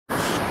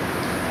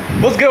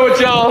What's good with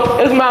y'all?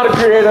 It's Mal the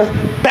Creator,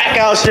 back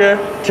out here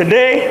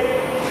today,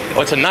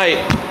 or tonight.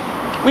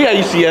 We at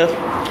UCF,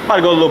 about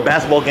to go to a little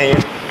basketball game.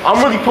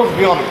 I'm really supposed to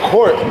be on the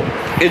court.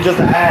 It's just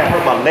that I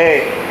hurt my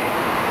leg.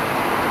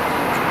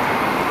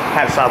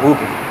 Had to stop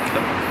hooping.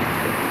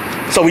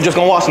 So we just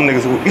gonna watch some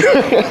niggas hoop.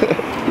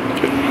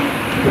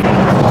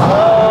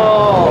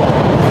 Oh,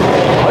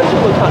 that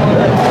shit look kinda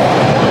good.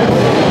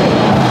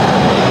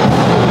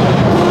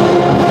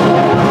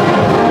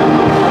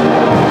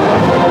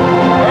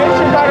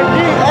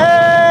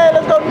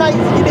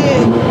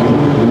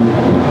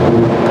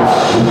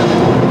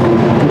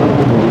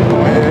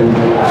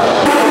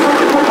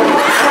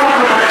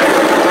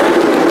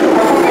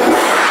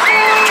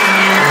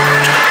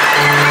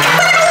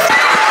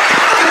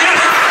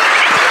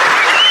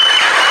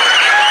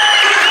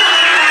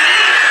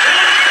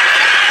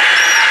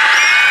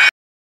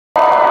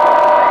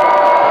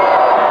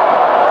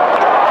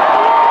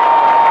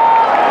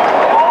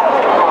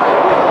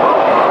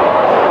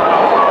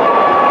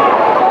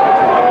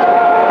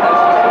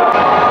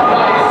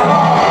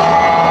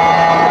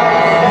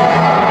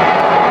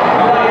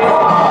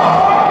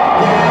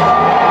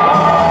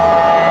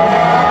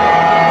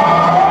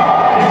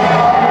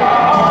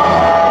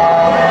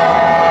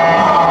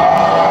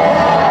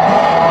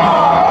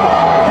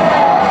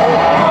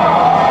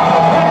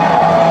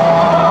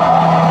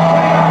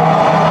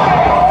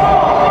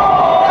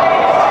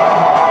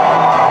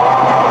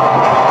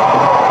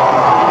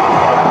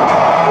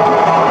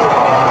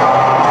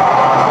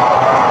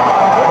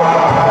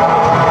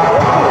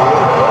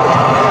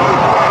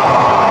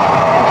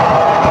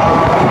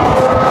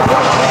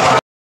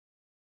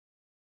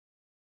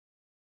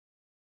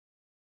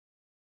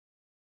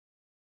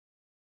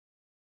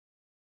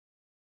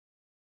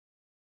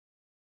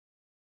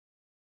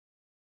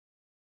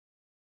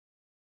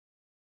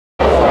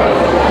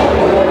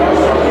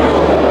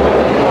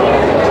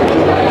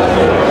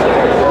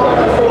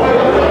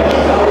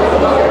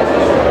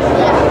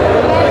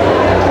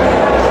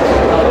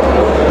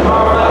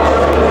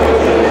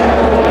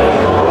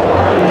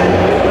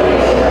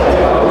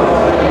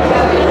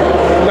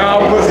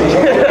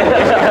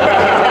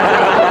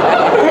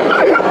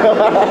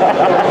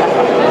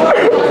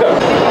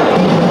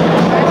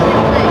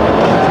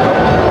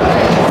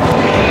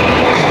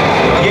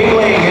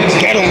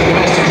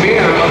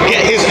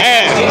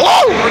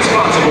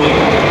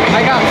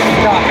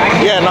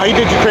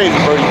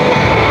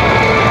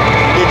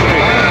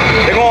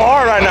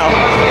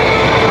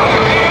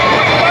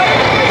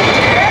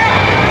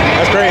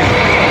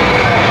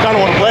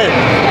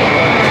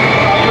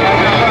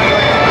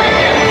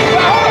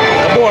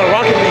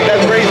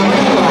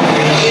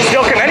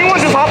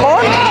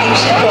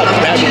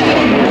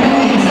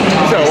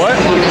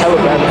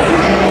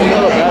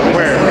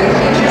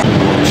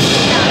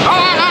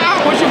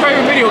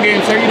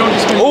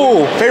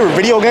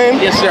 Video game?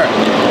 Yes, sir.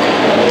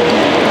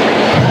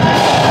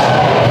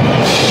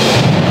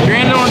 You're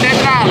on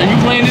Death Island. You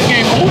playing this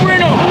game over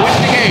and over. What's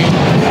the game?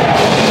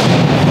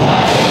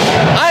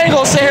 I ain't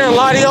gonna sit here and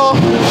lie to y'all.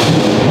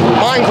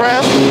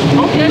 Minecraft.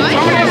 Okay,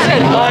 somebody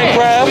said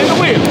Minecraft. Spin the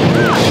wheel.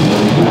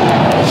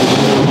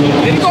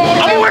 Did it go around?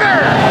 I'm a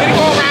winner! Did it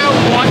go around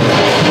once?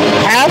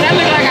 Half? That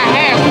looked like a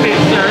half spin,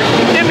 sir.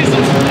 Give me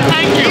some.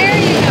 Thank you. There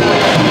you go.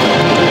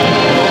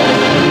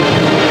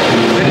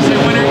 Did it say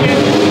winner again?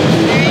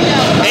 There you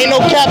go. Ain't no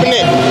capping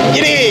it.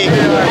 Get in.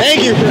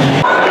 Thank you.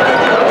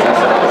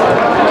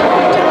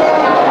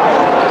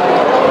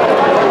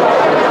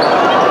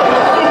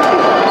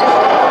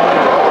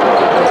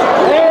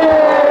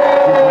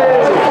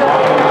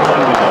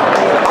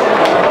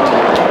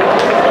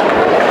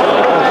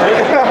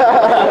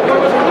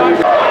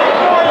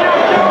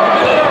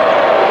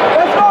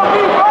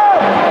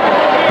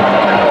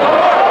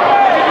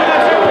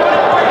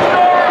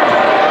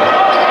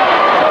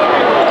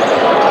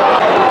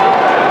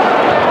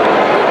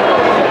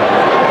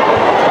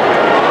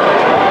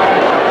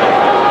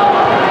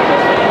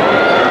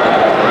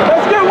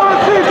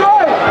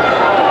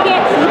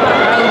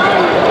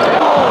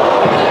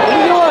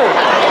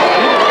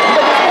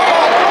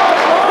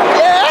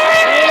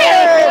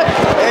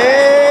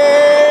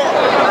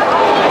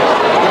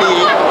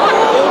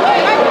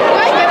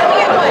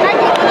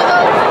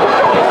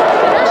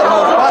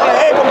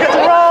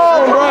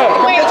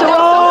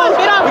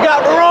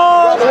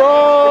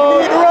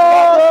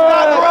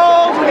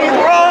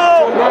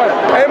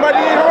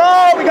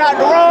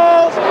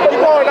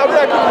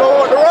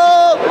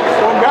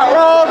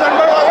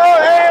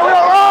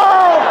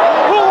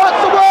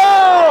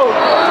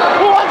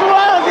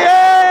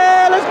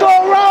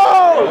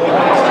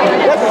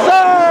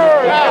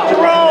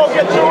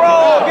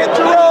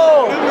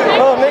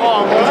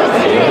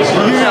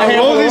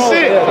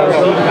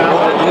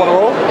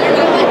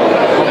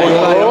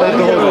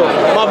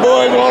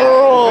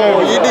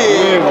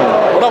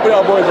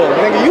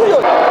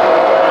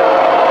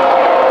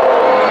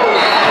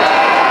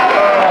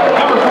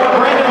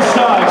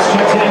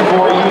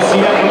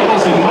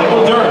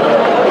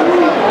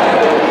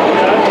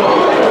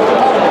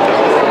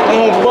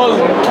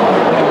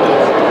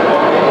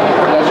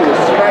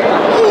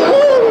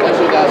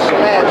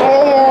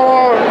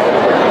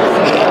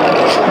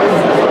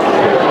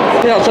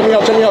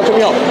 check me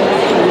out.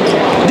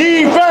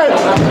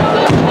 Defense!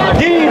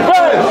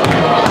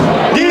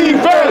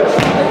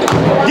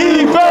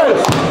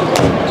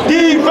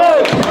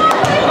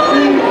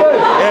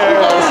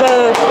 Yeah,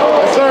 sir.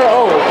 Yes, sir.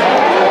 Oh.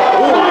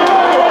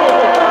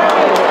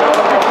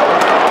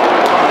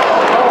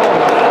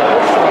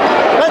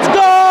 Let's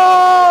go!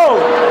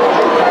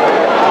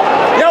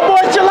 Yo,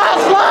 boy, chill out,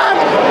 slime!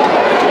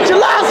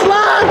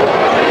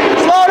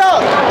 Slow it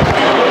up!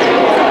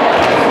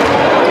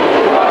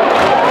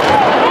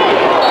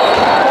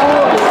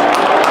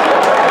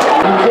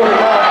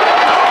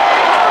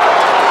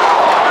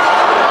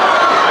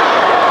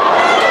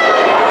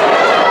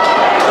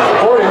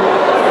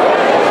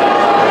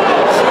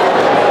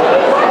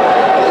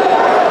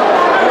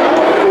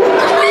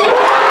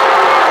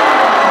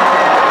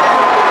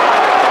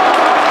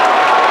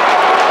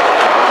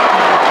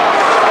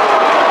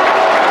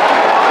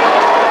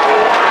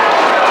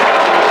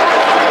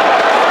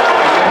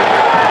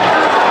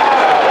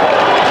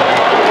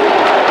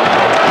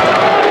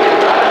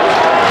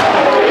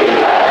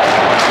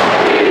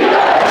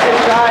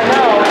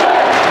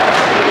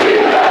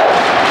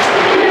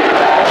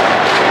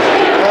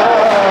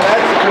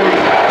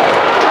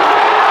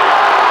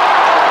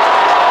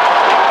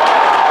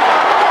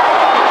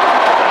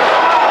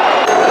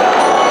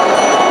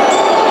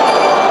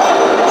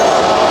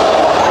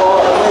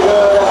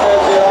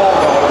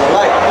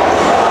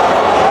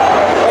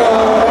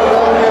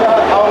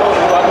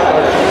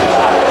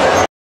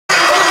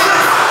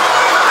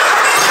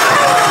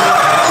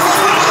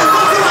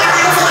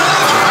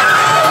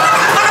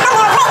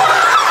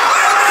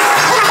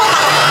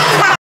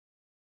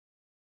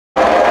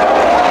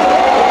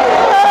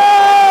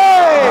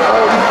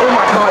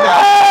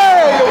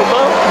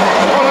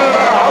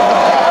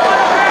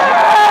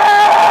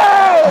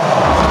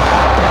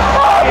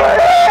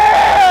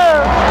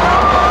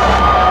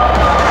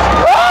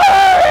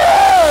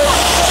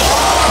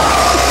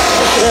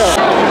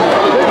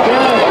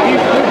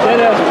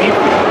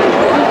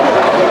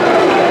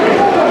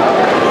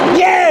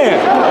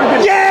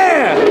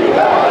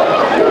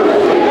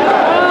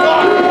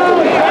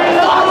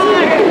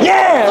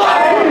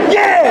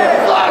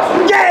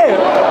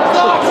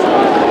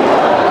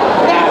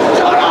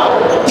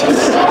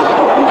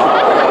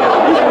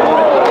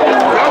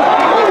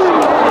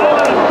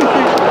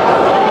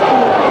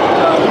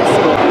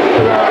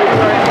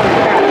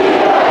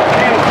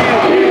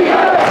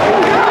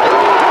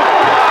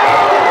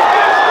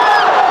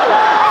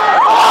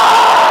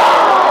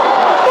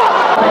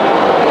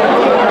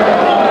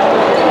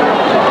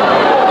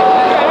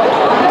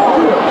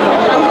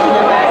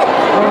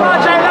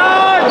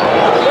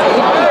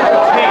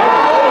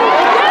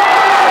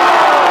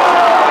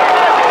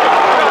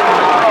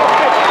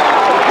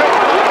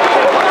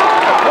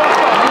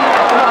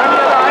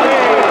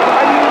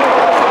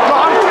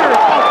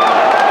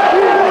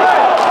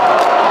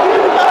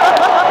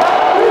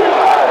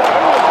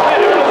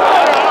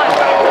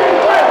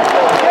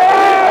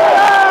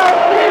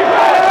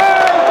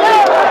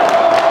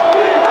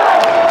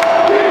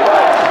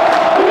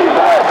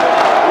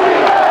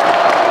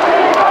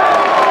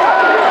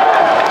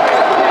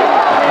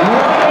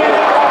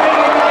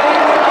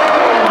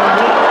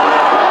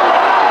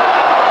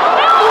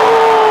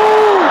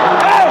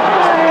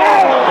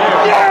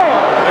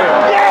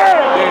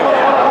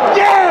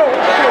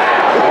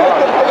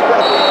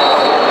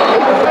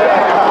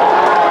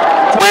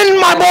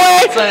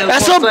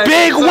 That's a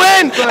big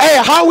win. Hey,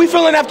 how are we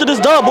feeling after this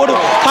dub?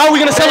 How are we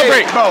gonna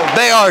celebrate? Hey, bro,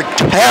 they are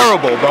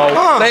terrible,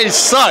 bro. They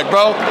suck,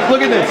 bro.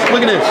 Look at this.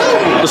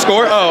 The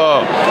score?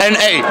 Oh. And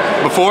hey,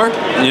 before,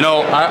 you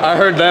know, I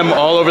heard them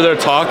all over there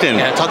talking.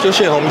 Yeah, talk your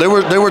shit, homie.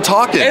 They were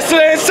talking. It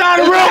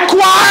sounded real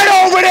quiet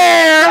over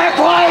there.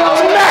 Quiet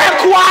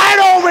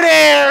over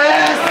there.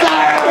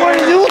 What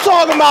are you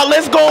talking about?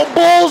 Let's go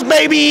Bulls,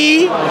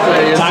 baby.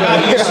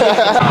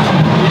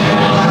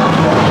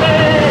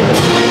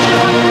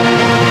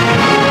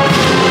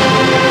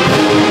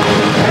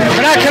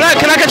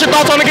 Can I get your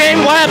thoughts on the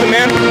game? What happened,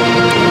 man?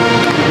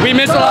 We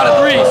missed a lot of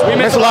threes. We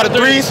missed a lot of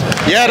threes?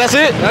 Yeah, that's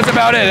it? That's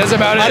about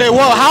it.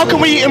 Well, how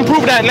can we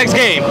improve that next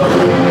game?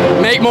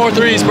 Make more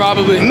threes,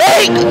 probably.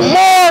 Make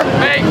more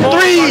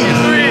threes!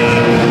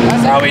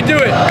 That's how we do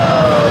it.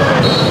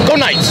 Go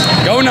Knights.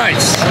 Go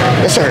Knights.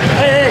 Yes, sir.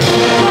 Hey.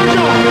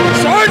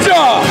 Charge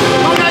on!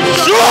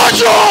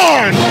 Charge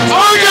on!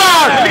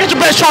 Let me get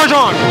your best charge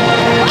on.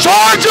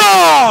 Charge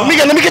on!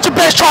 Let me get your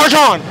best charge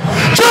on.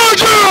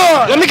 Charge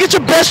on! Let me get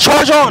your best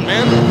charge on,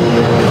 man.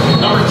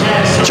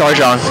 Charge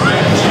on.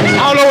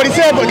 I don't know what he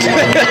said, but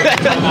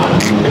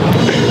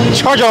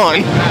charge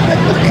on.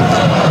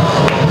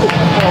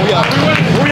 Oh, yeah.